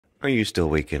Are you still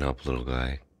waking up, little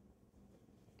guy?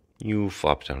 You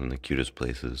flopped down in the cutest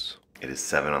places. It is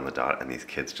 7 on the dot, and these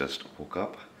kids just woke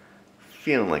up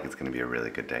feeling like it's gonna be a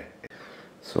really good day.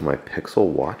 So my Pixel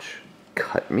watch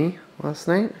cut me last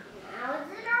night. How is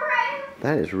it alright?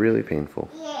 That is really painful.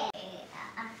 Yeah,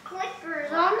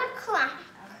 clickers on the clock.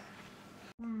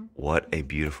 What a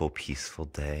beautiful, peaceful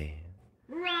day.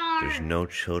 Run. There's no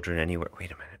children anywhere.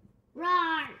 Wait a minute.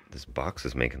 Run. This box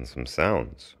is making some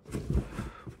sounds.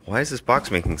 Why is this box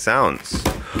making sounds?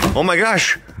 Oh my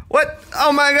gosh! What?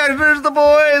 Oh my gosh, there's the boys!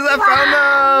 I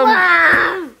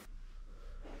found them!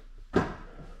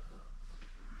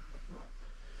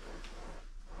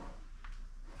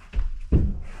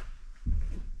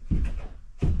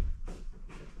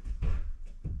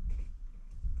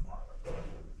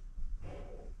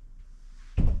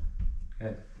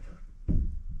 Good.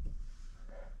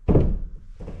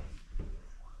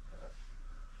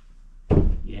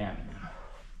 Yeah.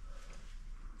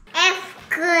 Ice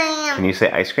cream. Can you say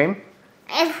ice cream?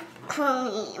 Ice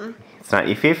cream. It's not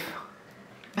Ifif?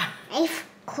 Ice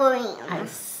cream.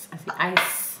 Ice. I see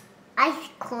ice. Ice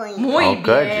cream. Muy Oh,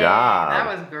 good bien. job. That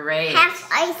was great. Have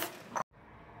ice.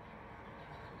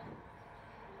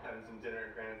 Having some dinner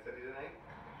at Granite City tonight?